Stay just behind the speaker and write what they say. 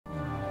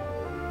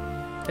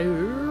Hello,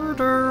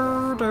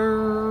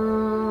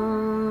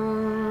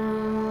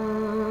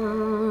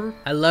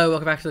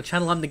 welcome back to the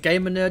channel. I'm the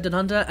gamer nerd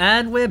Downunder,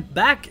 and we're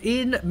back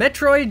in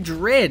Metroid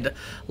Dread.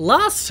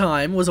 Last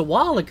time was a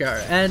while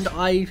ago, and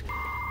I'm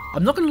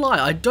not gonna lie,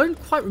 I don't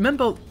quite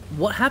remember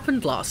what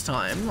happened last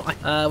time.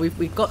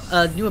 We've got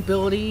a new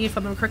ability, if I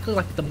remember correctly,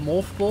 like the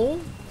Morph Ball.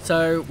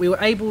 So we were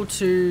able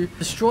to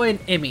destroy an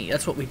E.M.M.I.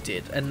 That's what we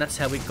did, and that's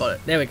how we got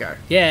it. There we go.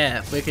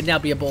 Yeah, we can now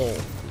be a ball.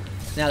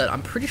 Now that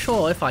I'm pretty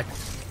sure if I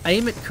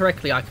aim it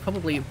correctly, I could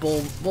probably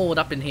ball it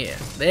up in here.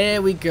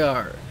 There we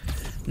go.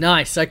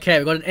 Nice. Okay,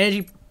 we've got an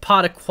energy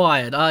part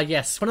acquired.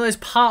 Yes, one of those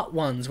part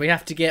ones. We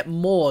have to get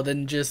more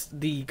than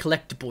just the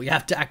collectible. You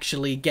have to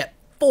actually get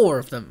 4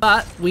 of them.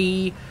 But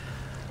we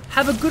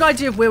have a good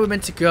idea of where we're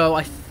meant to go,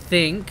 I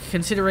think,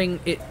 considering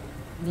it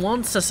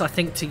wants us, I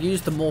think, to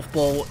use the Morph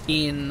Ball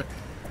in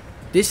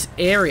this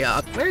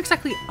area. Where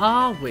exactly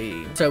are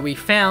we? So we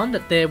found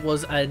that there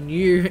was a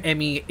new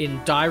E.M.M.I. in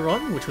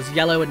Dairon, which was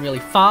yellow and really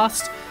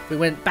fast. We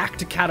went back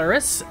to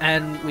Cataris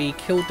and we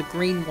killed the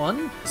green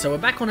one. So we're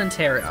back on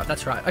Artaria.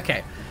 That's right.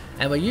 Okay.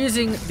 And we're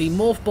using the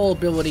Morph Ball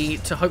ability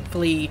to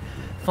hopefully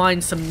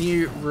find some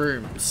new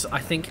rooms. I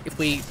think if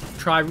we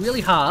try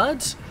really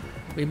hard,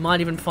 we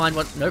might even find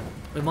one. Nope.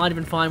 We might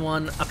even find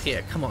one up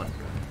here. Come on.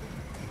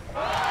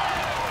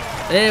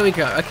 There we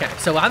go. Okay.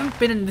 So I haven't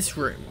been in this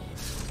room.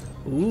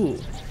 Ooh,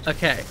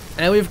 okay.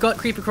 And we've got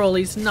creeper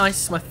crawlies.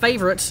 Nice, my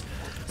favourite.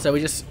 So we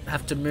just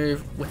have to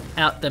move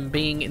without them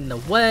being in the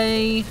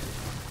way.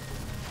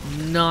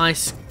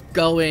 Nice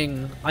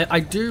going.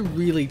 I do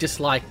really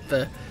dislike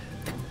the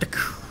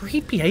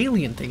creepy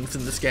alien things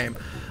in this game.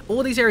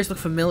 All these areas look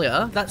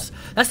familiar. That's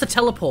the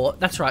teleport.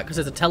 That's right, because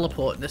there's a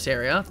teleport in this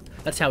area.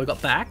 That's how we got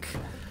back.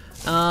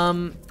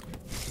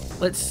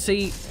 Let's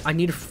see. I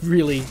need to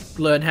really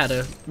learn how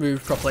to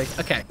move properly.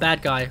 Okay,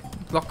 bad guy.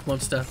 Rock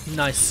monster.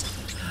 Nice.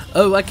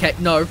 Oh, okay,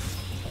 no.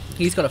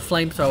 He's got a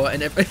flamethrower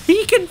and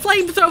he can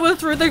flamethrower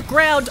through the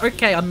ground.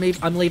 Okay, I'm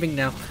leaving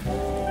now.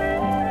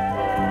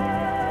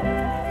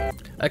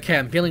 Okay,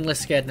 I'm feeling less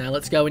scared now.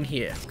 Let's go in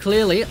here.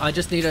 Clearly, I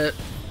just need a...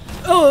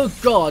 Oh,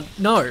 God,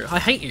 no. I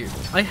hate you.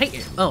 I hate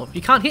you. Oh,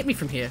 you can't hit me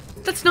from here.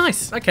 That's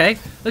nice. Okay,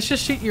 let's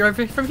just shoot you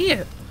over from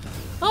here.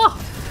 Oh,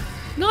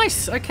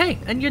 nice. Okay,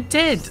 and you're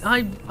dead.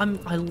 I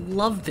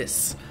love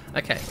this.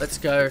 Okay, let's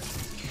go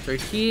through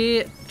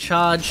here,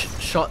 charge,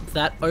 shot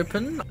that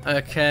open.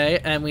 Okay,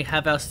 and we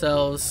have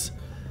ourselves...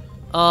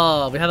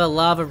 Oh, we have a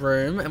lava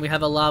room and we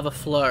have a lava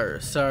flow.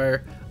 So,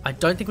 I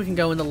don't think we can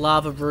go in the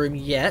lava room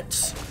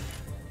yet.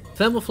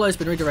 Thermal flow's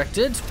been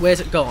redirected. Where's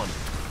it gone?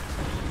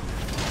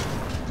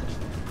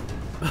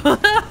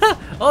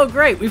 Oh,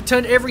 great, we've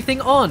turned everything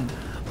on.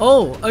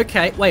 Oh,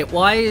 okay, wait,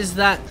 why is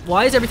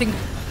everything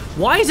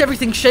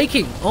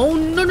shaking? Oh,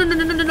 no, no, no,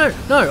 no, no, no, no.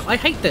 No, I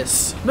hate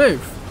this.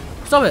 Move.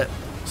 Stop it.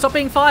 Stop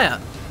being fire.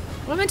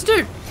 What am I meant to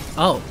do?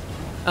 Oh.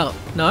 Oh,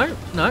 no,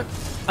 no.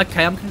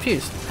 Okay, I'm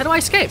confused. How do I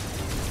escape?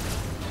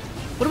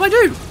 What do I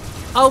do?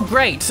 Oh,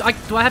 great.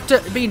 Do I have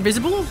to be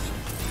invisible?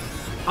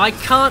 I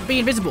can't be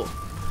invisible.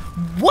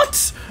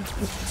 What?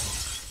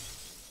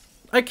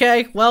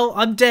 Okay, well,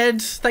 I'm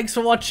dead. Thanks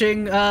for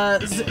watching.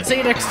 See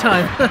you next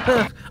time.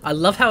 I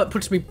love how it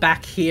puts me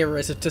back here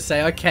as if to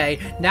say, okay,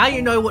 now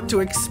you know what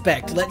to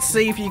expect. Let's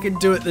see if you can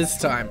do it this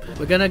time.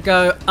 We're gonna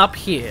go up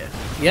here.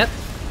 Yep.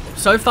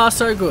 So far,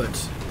 so good.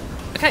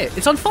 Okay,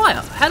 it's on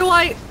fire. How do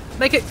I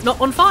make it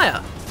not on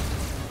fire?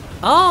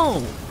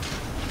 Oh.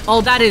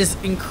 Oh, that is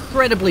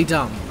incredibly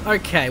dumb.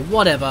 Okay,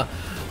 whatever.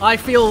 I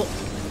feel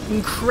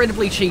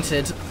incredibly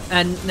cheated.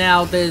 And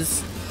now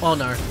there's... Oh,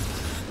 no.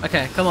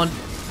 Okay, come on.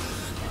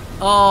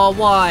 Oh,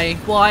 why?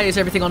 Why is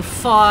everything on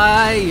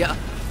fire?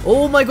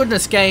 Oh, my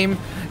goodness, game.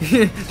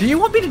 Do you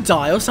want me to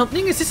die or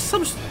something? Is this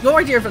your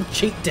idea of a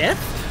cheat death?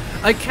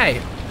 Okay.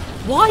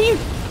 Why are you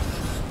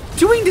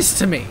doing this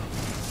to me?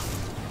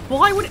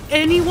 Why would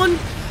anyone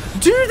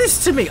do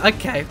this to me?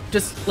 Okay,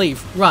 just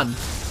leave. Run.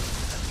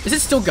 Is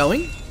it still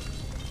going?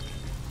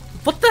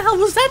 What the hell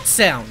was that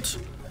sound?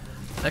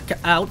 Okay,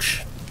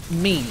 ouch.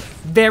 Mean.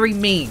 Very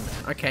mean.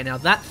 Okay, now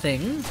that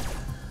thing...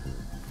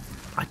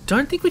 I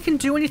don't think we can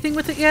do anything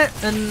with it yet,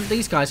 and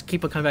these guys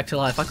keep on coming back to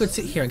life. I could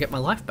sit here and get my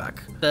life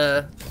back.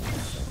 That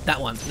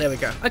one. There we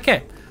go.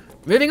 Okay,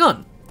 moving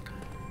on.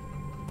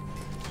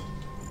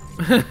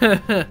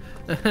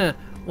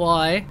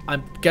 Why?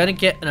 I'm gonna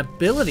get an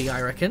ability,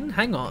 I reckon.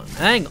 Hang on.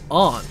 Hang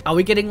on. Are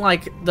we getting,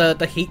 like,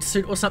 the heat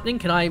suit or something?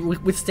 Can I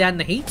withstand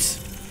the heat?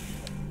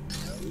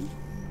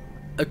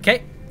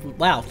 Okay.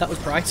 Wow, that was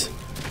bright.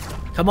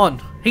 Come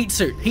on. Heat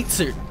suit. Heat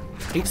suit.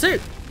 Heat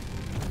suit.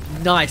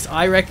 Nice.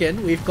 I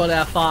reckon we've got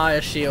our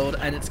fire shield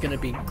and it's gonna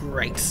be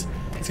great.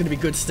 It's gonna be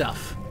good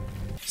stuff.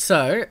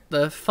 So,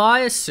 the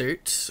fire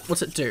suit,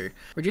 what's it do?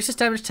 Reduces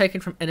damage taken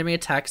from enemy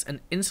attacks and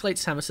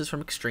insulates Samus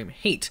from extreme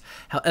heat.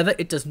 However,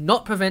 it does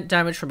not prevent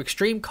damage from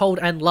extreme cold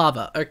and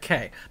lava.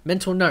 Okay,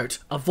 mental note,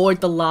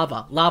 avoid the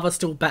lava. Lava's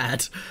still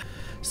bad.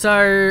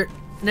 So,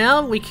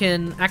 now we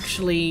can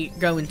actually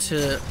go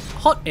into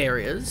hot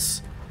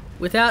areas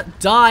without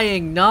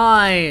dying.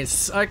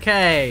 Nice,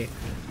 okay.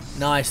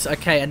 Nice,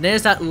 okay, and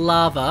there's that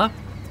lava.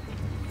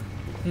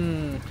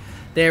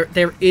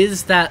 There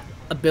is that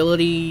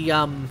ability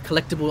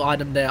collectible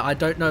item there. I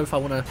don't know if I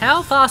want to...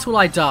 How fast will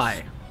I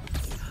die?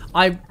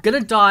 I'm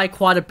gonna die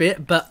quite a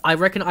bit, but I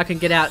reckon I can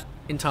get out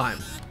in time.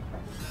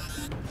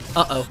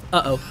 Uh-oh.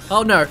 Uh-oh.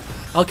 Oh, no.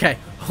 Okay.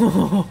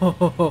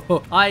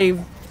 I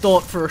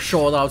thought for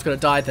sure that I was gonna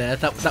die there.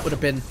 That would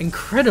have been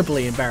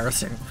incredibly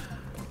embarrassing.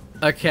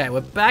 Okay,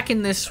 we're back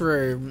in this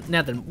room.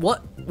 Now then,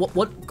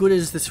 what good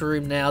is this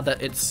room now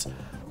that it's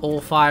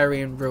all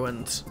fiery and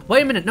ruined?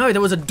 Wait a minute, no,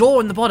 there was a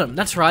door in the bottom.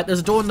 That's right, there's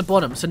a door in the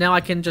bottom. So now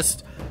I can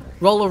just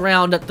roll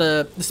around at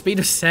the speed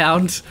of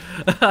sound.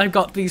 I've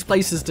got these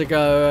places to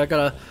go. I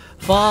gotta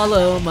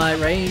follow my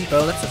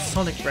rainbow. That's a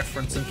Sonic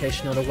reference in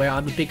case you're not aware.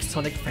 I'm a big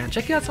Sonic fan.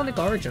 Check out Sonic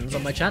Origins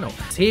on my channel.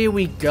 So here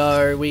we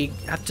go. We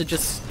have to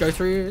just go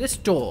through this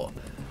door.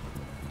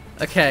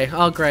 Okay,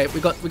 oh great. We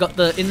got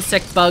the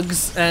insect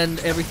bugs and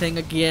everything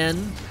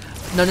again.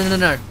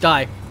 No.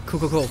 Die.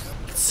 Cool.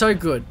 It's so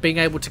good being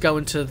able to go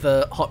into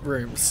the hot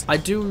rooms. I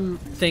do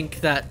think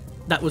that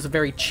was a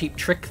very cheap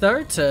trick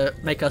though, to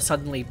make us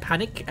suddenly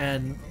panic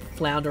and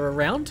flounder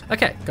around.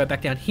 Okay, go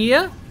back down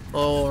here.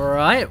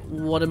 Alright,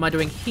 what am I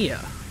doing here?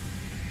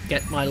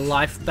 Get my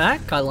life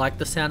back. I like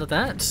the sound of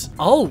that.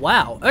 Oh,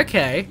 wow.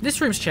 Okay, this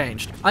room's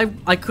changed. I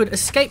could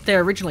escape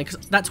there originally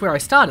because that's where I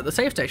started, the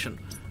save station.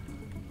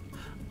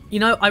 You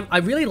know, I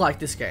really like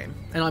this game,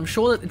 and I'm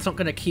sure that it's not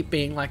going to keep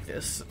being like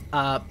this,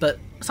 but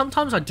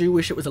sometimes I do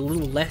wish it was a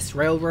little less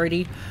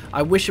railroady.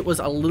 I wish it was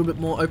a little bit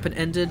more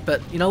open-ended,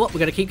 but you know what? We're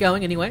going to keep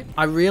going anyway.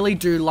 I really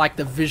do like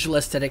the visual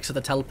aesthetics of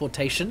the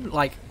teleportation.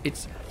 Like,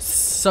 it's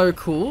so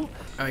cool.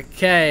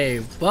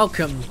 Okay,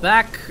 welcome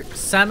back,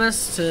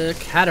 Samus, to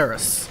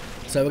Cataris.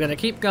 So we're going to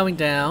keep going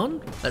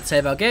down. Let's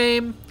save our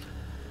game.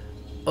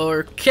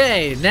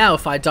 Okay, now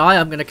if I die,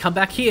 I'm going to come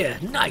back here.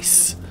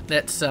 Nice!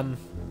 Let's,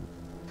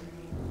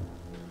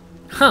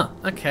 Huh,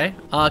 okay.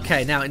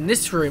 Okay, now in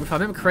this room, if I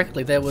remember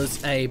correctly, there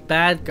was a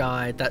bad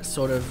guy that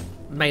sort of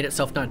made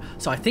itself known.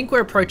 So I think we're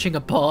approaching a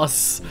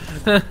boss.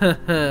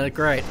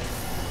 Great.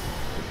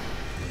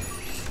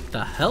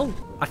 The hell?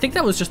 I think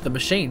that was just the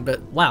machine,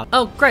 but wow.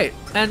 Oh, great.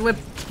 And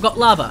we've got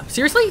lava.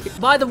 Seriously?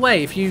 By the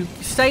way, if you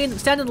stand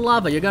in the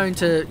lava, you're going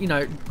to, you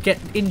know, get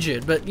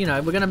injured. But, you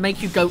know, we're going to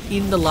make you go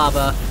in the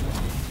lava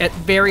at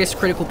various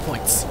critical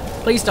points.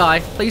 Please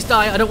die. Please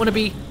die. I don't want to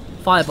be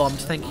firebombed,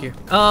 thank you.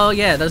 Oh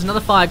yeah, there's another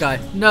fire guy.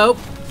 Nope.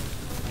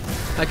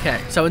 Okay,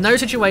 so in those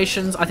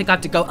situations, I think I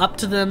have to go up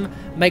to them,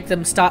 make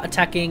them start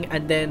attacking,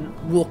 and then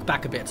walk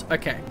back a bit.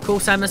 Okay, cool,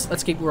 Samus,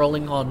 let's keep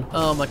rolling on.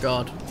 Oh my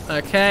god.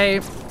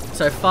 Okay,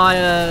 so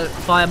fire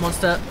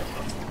monster.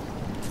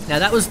 Now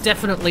that was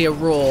definitely a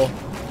roar.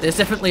 There's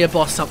definitely a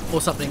boss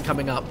or something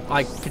coming up.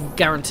 I can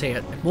guarantee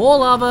it. More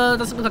lava.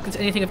 Doesn't look like there's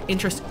anything of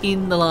interest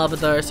in the lava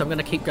though, so I'm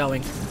gonna keep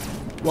going.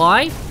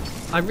 Why?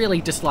 I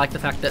really dislike the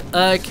fact that,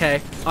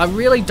 okay, I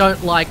really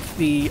don't like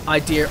the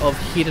idea of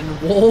hidden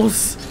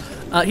walls,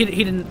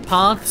 hidden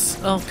paths.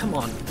 Oh, come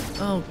on.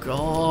 Oh,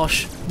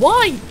 gosh.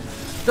 Why?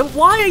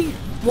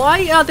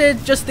 Why are there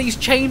just these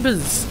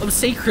chambers of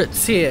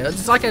secrets here?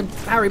 It's like a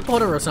Harry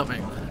Potter or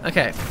something.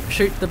 Okay,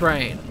 shoot the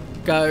brain.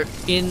 Go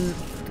in,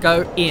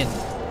 go in.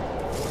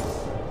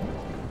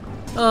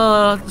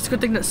 Oh, it's a good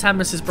thing that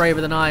Samus is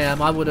braver than I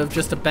am. I would have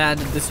just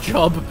abandoned this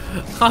job.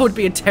 I would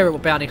be a terrible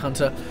bounty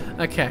hunter.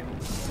 Okay.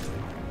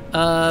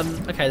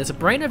 Okay, there's a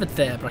brain over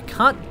there, but I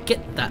can't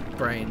get that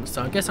brain,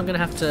 so I guess I'm gonna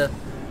have to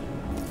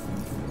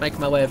make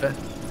my way over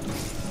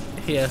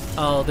here.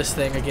 Oh, this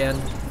thing again.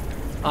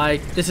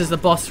 This is the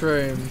boss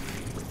room.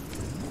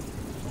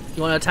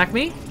 You wanna attack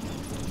me?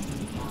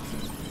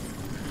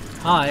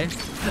 Hi.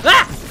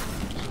 Ah!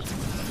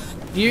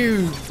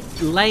 You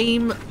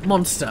lame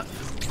monster.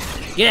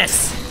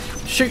 Yes!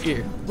 Shoot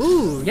you.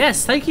 Ooh,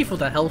 yes, thank you for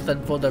the health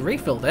and for the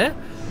refill there.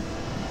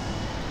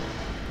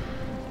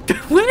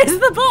 Where's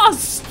the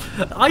boss?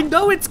 I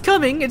know it's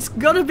coming. It's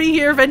gotta be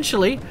here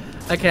eventually.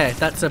 Okay,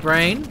 that's a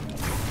brain.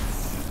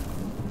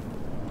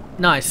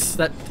 Nice.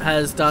 That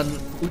has done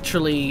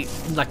literally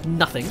like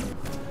nothing.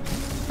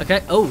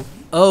 Okay. Oh.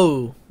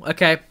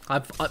 Okay.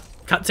 I've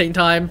cutscene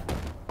time.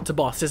 It's a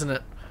boss,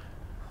 isn't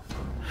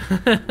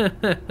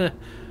it?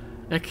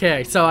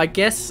 Okay. So I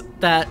guess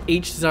that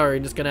each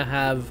zone is gonna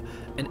have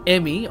an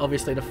E.M.M.I,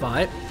 obviously, to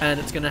fight, and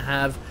it's gonna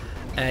have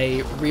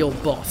a real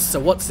boss. So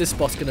what's this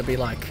boss gonna be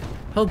like?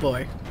 Oh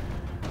boy.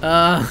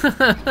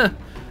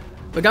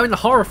 We're going the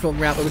horror film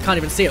route, but we can't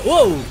even see it.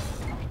 Whoa!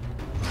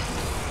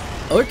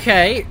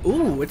 Okay.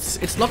 Ooh,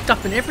 it's locked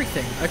up in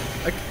everything.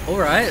 Okay,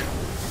 alright.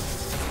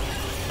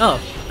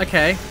 Oh,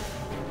 okay.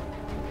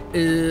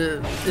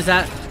 Is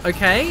that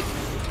okay?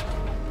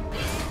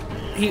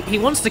 He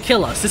wants to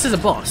kill us. This is a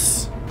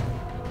boss.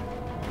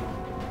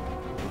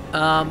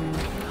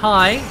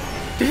 Hi.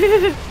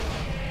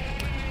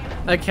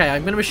 Okay,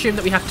 I'm gonna assume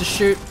that we have to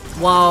shoot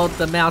while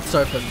the mouth's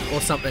open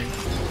or something.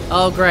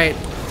 Oh, great.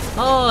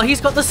 Oh, he's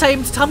got the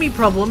same tummy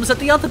problems that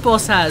the other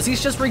boss has.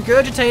 He's just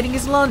regurgitating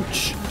his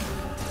lunch.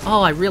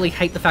 Oh, I really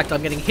hate the fact that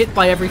I'm getting hit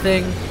by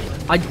everything.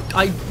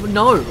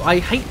 No, I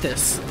hate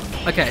this.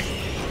 Okay.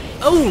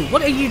 Oh,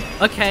 what are you?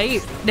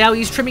 Okay, now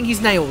he's trimming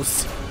his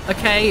nails.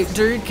 Okay,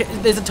 dude,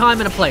 there's a time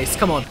and a place.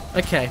 Come on.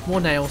 Okay,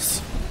 more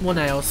nails. More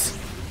nails.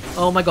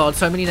 Oh my god,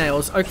 so many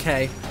nails.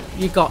 Okay,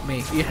 you got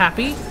me. You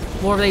happy?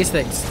 More of these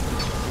things.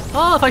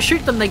 Oh, if I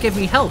shoot them, they give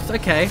me health.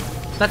 Okay,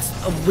 that's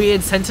a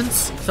weird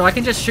sentence. So I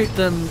can just shoot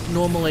them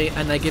normally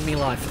and they give me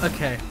life.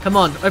 Okay, come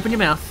on, open your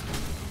mouth.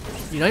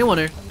 You know you want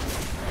to.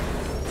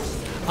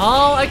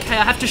 Oh, okay,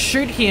 I have to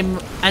shoot him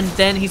and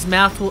then his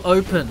mouth will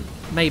open.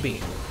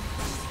 Maybe.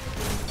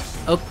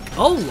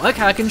 Oh,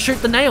 okay, I can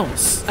shoot the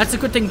nails. That's a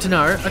good thing to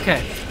know.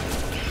 Okay.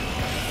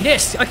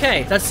 Yes,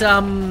 okay, that's,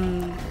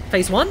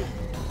 phase 1?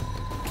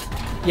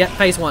 Yep,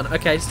 phase 1.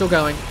 Okay, still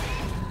going.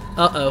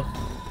 Uh-oh.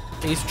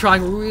 He's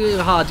trying really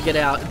hard to get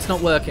out. It's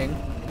not working.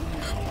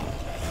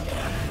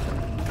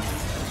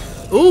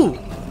 Ooh!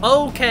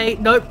 Okay,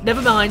 nope,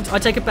 never mind. I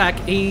take it back.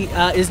 He,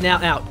 is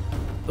now out.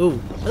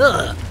 Ooh.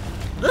 Ugh.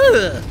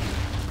 Ugh.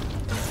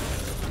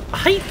 I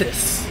hate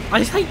this.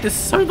 I hate this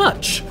so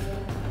much.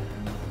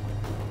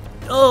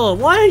 Oh,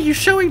 why are you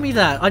showing me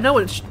that? I know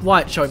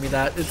why it's showing me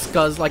that. It's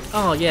because, like,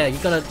 oh yeah, you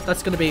gotta,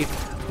 that's gonna be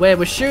where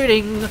we're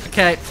shooting.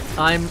 Okay,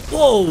 I'm,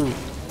 whoa,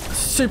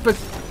 super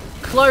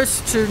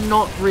close to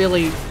not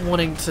really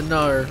wanting to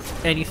know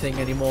anything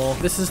anymore.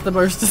 This is the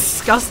most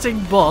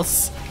disgusting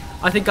boss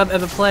I think I've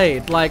ever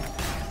played. Like,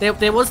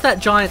 there was that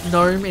giant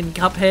gnome in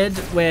Cuphead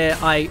where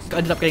I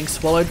ended up getting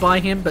swallowed by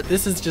him, but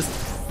this is just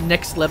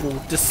next level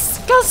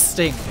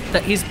disgusting.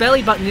 That his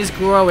belly button is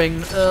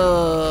growing.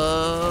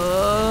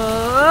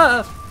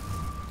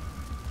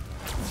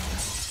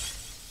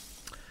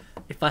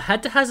 If I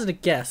had to hazard a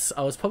guess,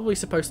 I was probably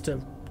supposed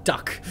to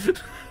duck.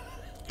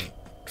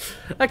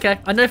 Okay,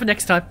 I know for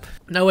next time.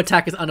 No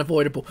attack is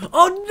unavoidable.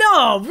 Oh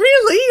no,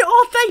 really?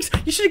 Oh thanks!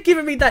 You should have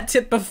given me that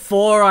tip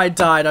before I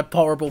died a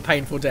horrible,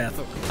 painful death.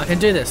 I can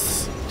do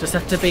this. Just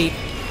have to be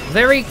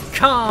very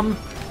calm.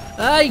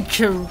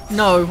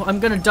 No, I'm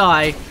gonna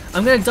die.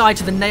 I'm gonna die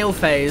to the nail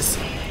phase,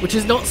 which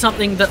is not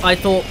something that I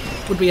thought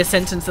would be a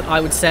sentence that I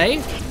would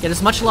say. Get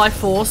as much life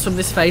force from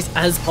this phase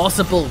as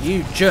possible,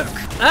 you jerk.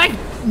 Hey,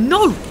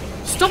 no!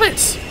 Stop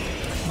it!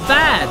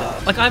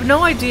 Bad. Like, I have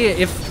no idea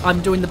if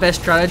I'm doing the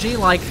best strategy.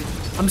 Like,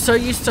 I'm so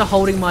used to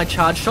holding my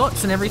charge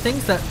shots and everything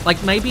that,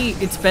 like, maybe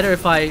it's better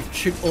if I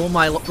shoot all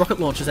my rocket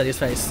launchers at his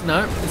face.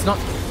 No, it's not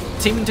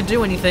seeming to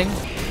do anything.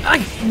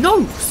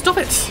 No! Stop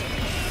it!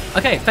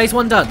 Okay, phase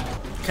 1 done.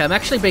 Okay, I'm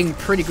actually being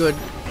pretty good.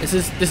 This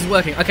is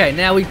working. Okay,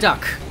 now we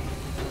duck.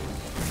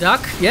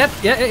 Duck. Yep.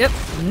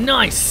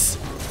 Nice.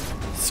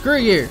 Screw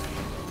you.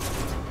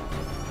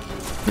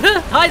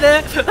 Hi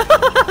there.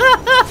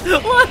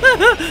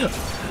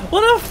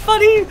 What a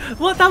funny.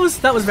 What that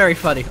was very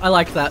funny. I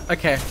like that.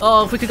 Okay.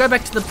 Oh, if we could go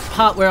back to the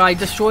part where I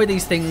destroy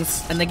these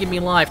things and they give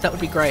me life, that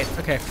would be great.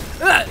 Okay.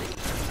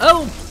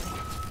 Oh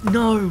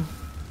no.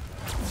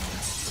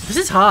 This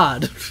is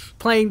hard.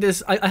 Playing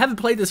this, I haven't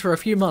played this for a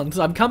few months.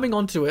 I'm coming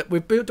onto it.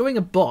 We're doing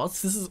a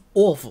boss. This is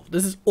awful.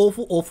 This is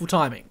awful, awful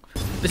timing.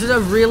 This is a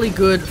really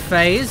good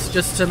phase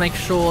just to make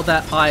sure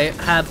that I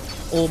have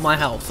all my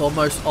health, or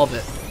most of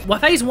it. Well,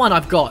 phase 1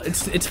 I've got.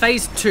 It's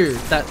phase 2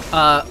 that,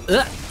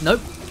 nope.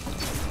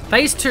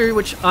 Phase 2,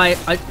 which I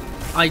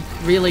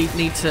really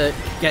need to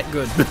get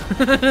good.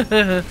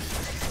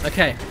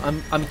 Okay,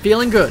 I'm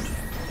feeling good.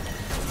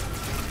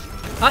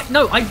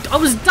 No, I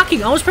was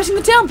ducking. I was pressing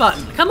the down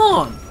button. Come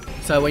on.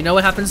 So we know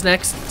what happens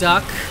next.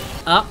 Duck,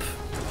 up,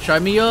 show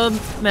me your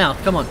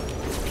mouth. Come on.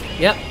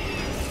 Yep.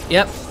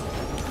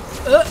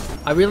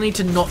 I really need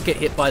to not get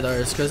hit by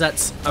those because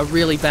that's a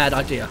really bad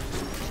idea.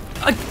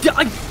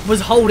 I was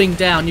holding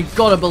down. You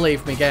gotta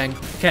believe me, gang.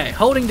 Okay,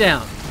 holding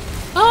down.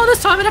 Oh,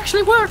 this time it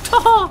actually worked.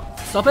 Haha.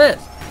 Stop it.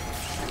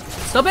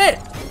 Stop it.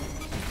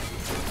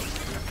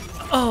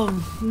 Oh,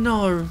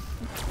 no.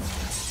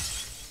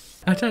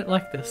 I don't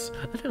like this.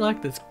 I don't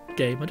like this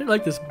game. I don't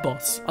like this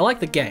boss. I like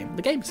the game.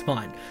 The game's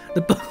fine.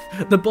 The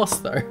boss,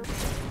 though.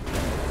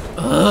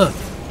 Ugh.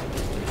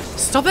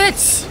 Stop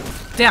it.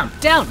 Down.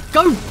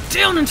 Go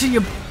down into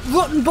your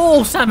rotten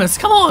ball, Samus.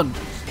 Come on.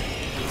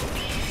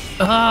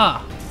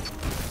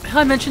 Have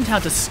I mentioned how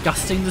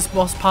disgusting this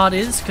boss part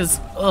is? Because,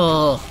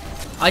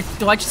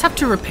 do I just have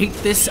to repeat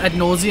this ad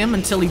nauseum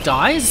until he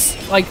dies?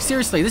 Like,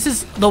 seriously, this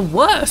is the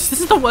worst.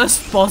 This is the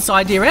worst boss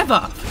idea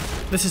ever.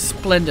 This is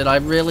splendid. I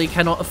really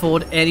cannot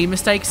afford any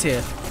mistakes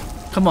here.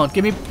 Come on,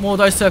 give me more of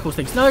those circle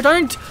things. No,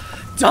 don't!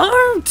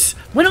 Don't!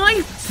 When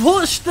I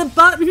push the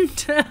button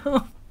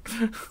down!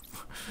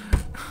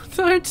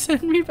 Don't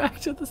send me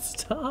back to the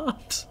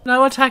start.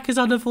 No attack is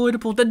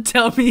unavoidable, then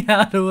tell me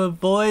how to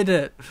avoid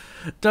it.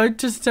 Don't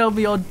just tell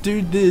me, oh,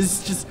 do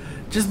this.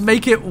 Just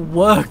make it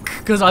work,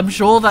 because I'm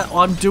sure that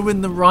I'm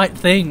doing the right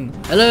thing.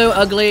 Hello,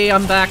 ugly.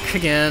 I'm back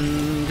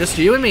again. Just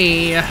you and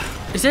me.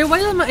 Is there a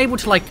way that I'm able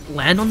to, like,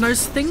 land on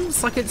those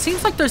things? Like, it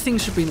seems like those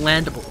things should be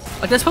landable.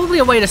 Like, there's probably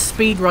a way to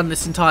speedrun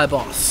this entire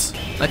boss.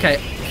 Okay,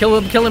 kill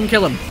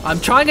him. I'm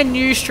trying a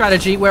new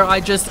strategy where I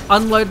just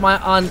unload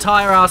my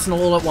entire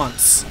arsenal all at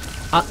once.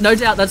 No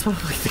doubt that's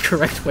probably the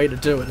correct way to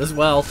do it as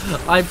well.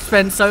 I've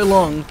spent so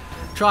long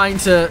trying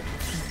to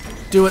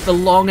do it the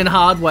long and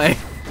hard way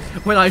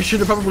when I should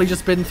have probably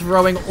just been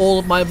throwing all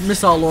of my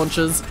missile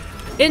launchers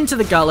into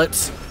the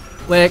gullets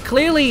where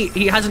clearly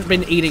he hasn't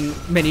been eating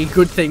many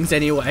good things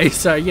anyway,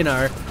 so, you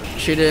know,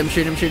 shoot him,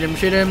 shoot him, shoot him,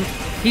 shoot him.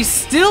 He's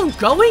still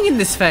going in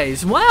this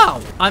phase.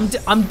 Wow.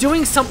 I'm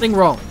doing something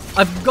wrong.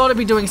 I've got to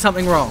be doing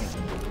something wrong.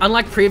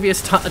 Unlike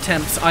previous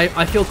attempts,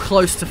 I feel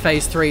close to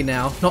phase 3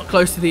 now. Not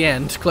close to the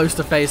end, close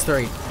to phase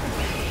 3.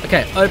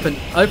 Okay,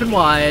 open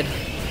wide.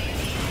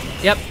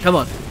 Yep, come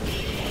on.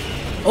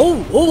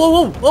 Oh, whoa, whoa,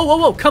 whoa, whoa, whoa,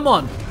 whoa, come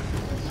on.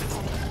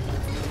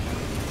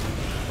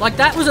 Like,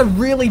 that was a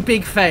really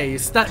big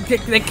phase. There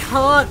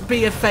can't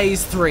be a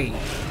phase 3.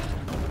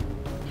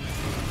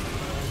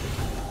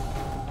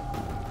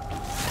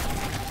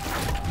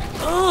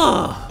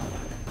 Ugh.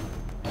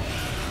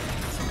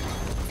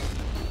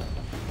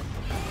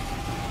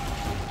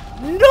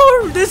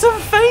 No, there's a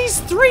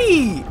phase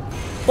 3!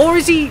 Or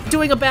is he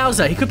doing a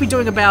Bowser? He could be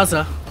doing a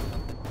Bowser.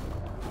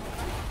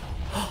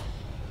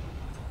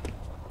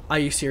 Are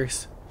you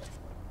serious?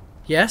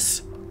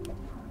 Yes?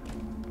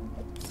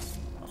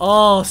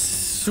 Oh,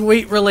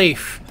 sweet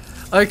relief.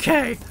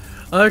 Okay.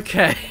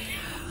 Okay.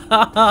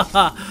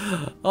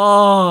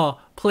 Oh,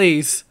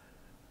 please.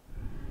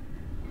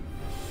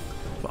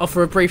 Oh,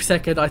 for a brief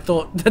second, I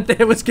thought that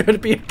there was going to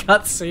be a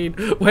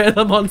cutscene where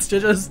the monster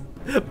just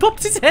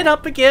pops his head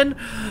up again.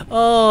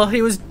 Oh,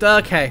 he was...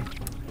 Okay.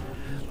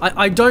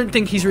 I don't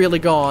think he's really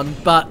gone,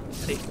 but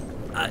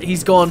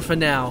he's gone for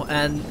now,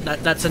 and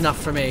that's enough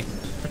for me.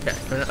 Okay,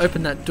 we're going to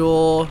open that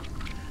door,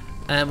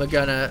 and we're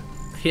going to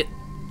hit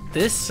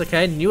this.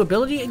 Okay, new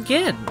ability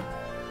again.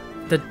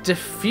 The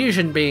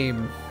diffusion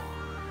beam.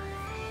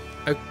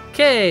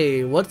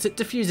 Okay, what's it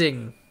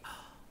diffusing?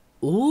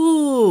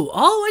 Ooh,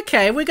 oh,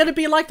 okay, we're going to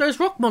be like those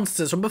rock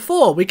monsters from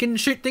before. We can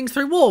shoot things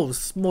through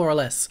walls, more or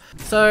less.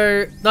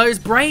 So, those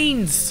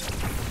brains.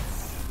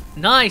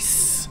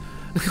 Nice.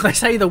 I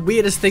say the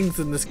weirdest things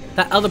in this.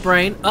 That other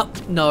brain. Oh,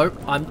 no,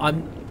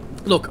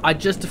 look, I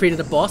just defeated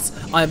a boss.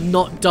 I'm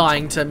not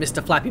dying to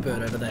Mr. Flappy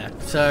Bird over there.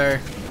 So,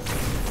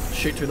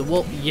 shoot through the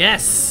wall.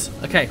 Yes.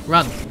 Okay,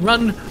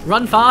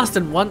 run fast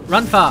and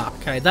run far.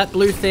 Okay, that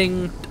blue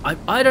thing.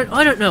 I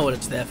don't know what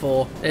it's there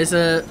for. There's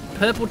a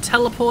purple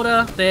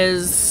teleporter.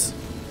 There's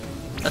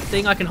a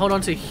thing I can hold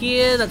on to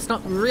here. That's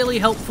not really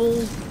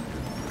helpful,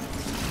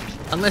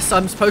 unless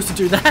I'm supposed to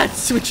do that,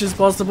 which is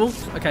possible.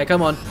 Okay,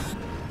 come on.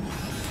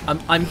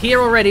 I'm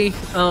here already.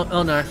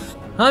 Oh no.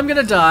 I'm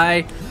gonna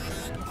die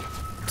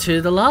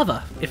to the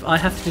lava if I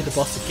have to do the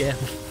boss again.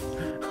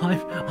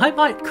 I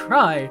might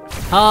cry.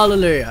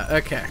 Hallelujah.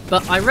 Okay.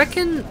 But I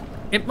reckon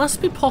it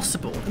must be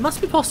possible. It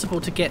must be possible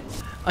to get...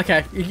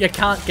 Okay, you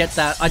can't get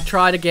that. I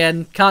tried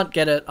again. Can't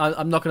get it.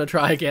 I'm not gonna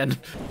try again.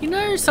 You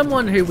know,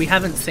 someone who we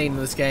haven't seen in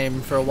this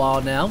game for a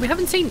while now. We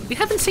haven't seen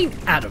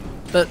Adam.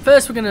 But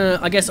first we're gonna,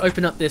 I guess,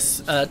 open up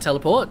this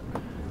teleport.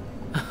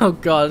 Oh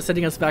god,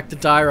 sending us back to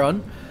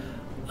Dairon.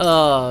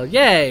 Oh,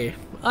 yay.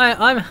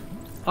 I'm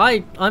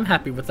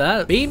happy with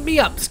that. Beam me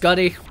up,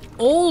 Scotty.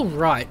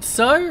 Alright,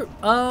 so,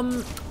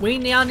 we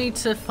now need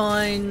to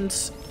find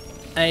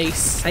a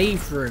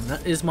save room.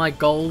 That is my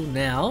goal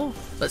now.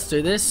 Let's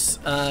do this.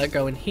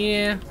 Go in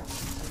here.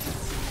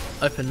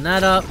 Open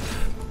that up.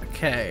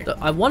 Okay. So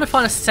I want to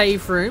find a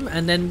save room,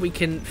 and then we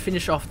can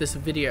finish off this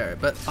video.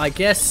 But I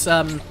guess,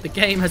 the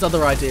game has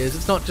other ideas.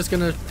 It's not just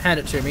going to hand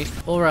it to me.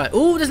 Alright.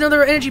 Oh, there's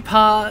another energy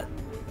part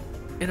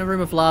in a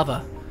room of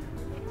lava.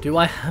 Do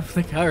I have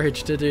the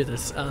courage to do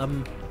this?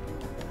 Oh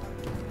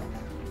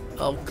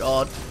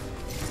god.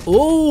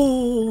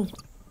 Ooh.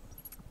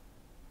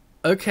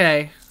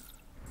 Okay.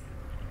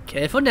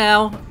 Careful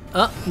now.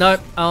 Oh, no.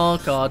 Oh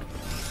god.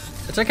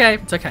 It's okay.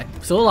 It's okay.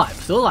 Still alive.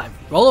 Still alive.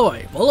 Roll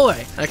away. Roll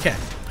away. Okay.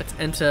 Let's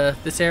enter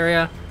this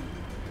area.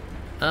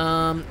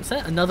 Is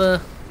that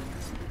another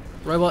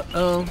robot?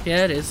 Oh,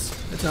 yeah, it is.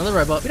 It's another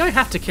robot. We don't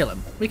have to kill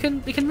him. We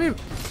can move.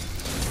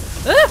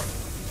 Ah!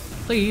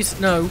 Please,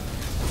 no.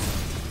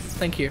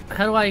 Thank you.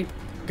 How do I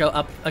go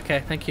up?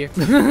 Okay, thank you.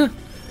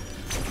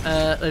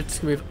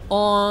 Let's move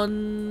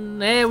on.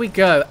 There we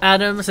go.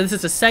 Adam. So this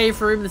is a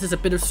save room. This is a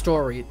bit of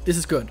story. This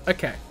is good.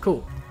 Okay,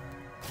 cool.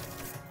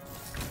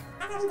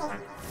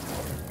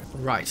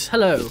 Right.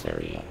 Hello. This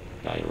area,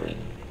 Dairon,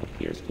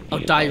 appears to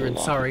be a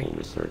biological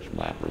research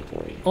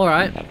laboratory. All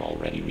right. You have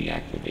already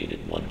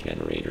reactivated one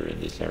generator in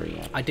this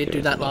area. I did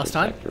do that last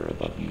time. Sector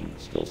above you,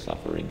 still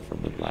suffering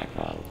from the black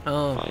cloud.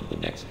 Oh. Find the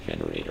next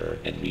generator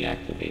and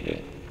reactivate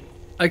it.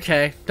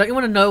 Okay, don't you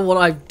want to know what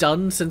I've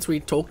done since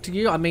we talked to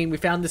you? I mean, we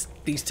found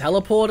these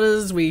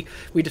teleporters, we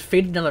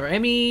defeated another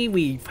E.M.M.I,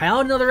 we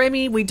found another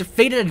E.M.M.I, we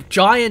defeated a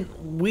giant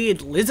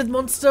weird lizard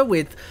monster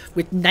with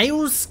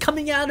nails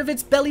coming out of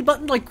its belly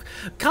button. Like,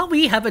 can't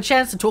we have a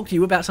chance to talk to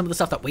you about some of the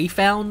stuff that we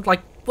found?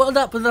 Like, what was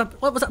up with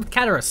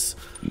Cataris?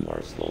 You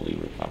are slowly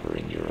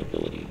recovering your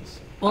abilities.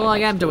 Well, I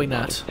am doing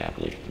that.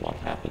 Established what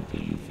happened to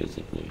you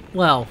physically.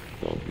 Well,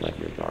 don't let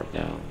your guard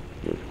down.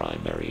 Your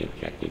primary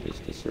objective is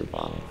to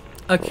survive.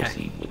 Okay.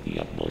 Proceed with the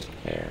utmost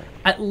care.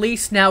 At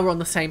least now we're on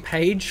the same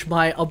page.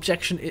 My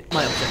objective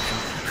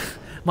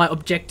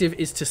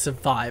is to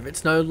survive.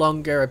 It's no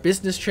longer a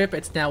business trip,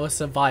 it's now a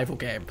survival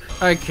game.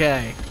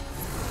 Okay.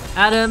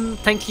 Adam,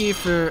 thank you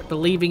for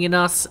believing in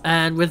us,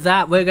 and with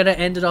that, we're going to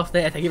end it off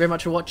there. Thank you very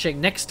much for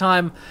watching. Next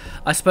time,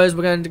 I suppose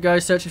we're going to go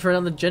searching for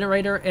another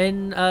generator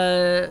in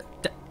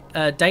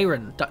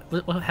Dairon.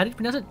 How do you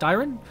pronounce it?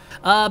 Dairon?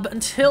 But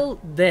until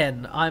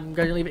then, I'm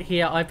going to leave it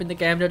here. I've been the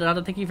Game Nerd,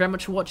 and thank you very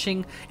much for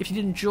watching. If you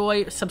did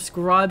enjoy,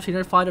 subscribe to be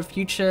notified of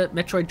future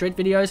Metroid Dread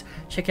videos.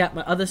 Check out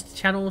my other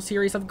channel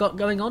series I've got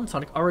going on,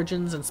 Sonic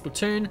Origins and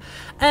Splatoon.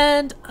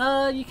 And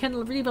you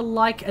can leave a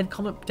like and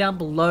comment down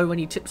below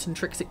any tips and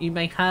tricks that you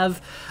may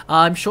have.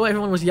 I'm sure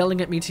everyone was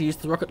yelling at me to use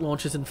the rocket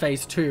launchers in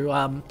Phase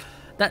 2.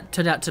 That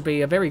turned out to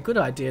be a very good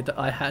idea that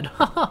I had.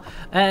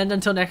 And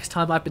until next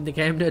time, I've been the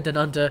Game Nerd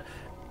Downunder.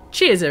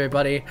 Cheers,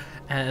 everybody,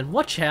 and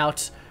watch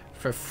out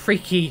for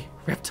freaky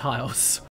reptiles.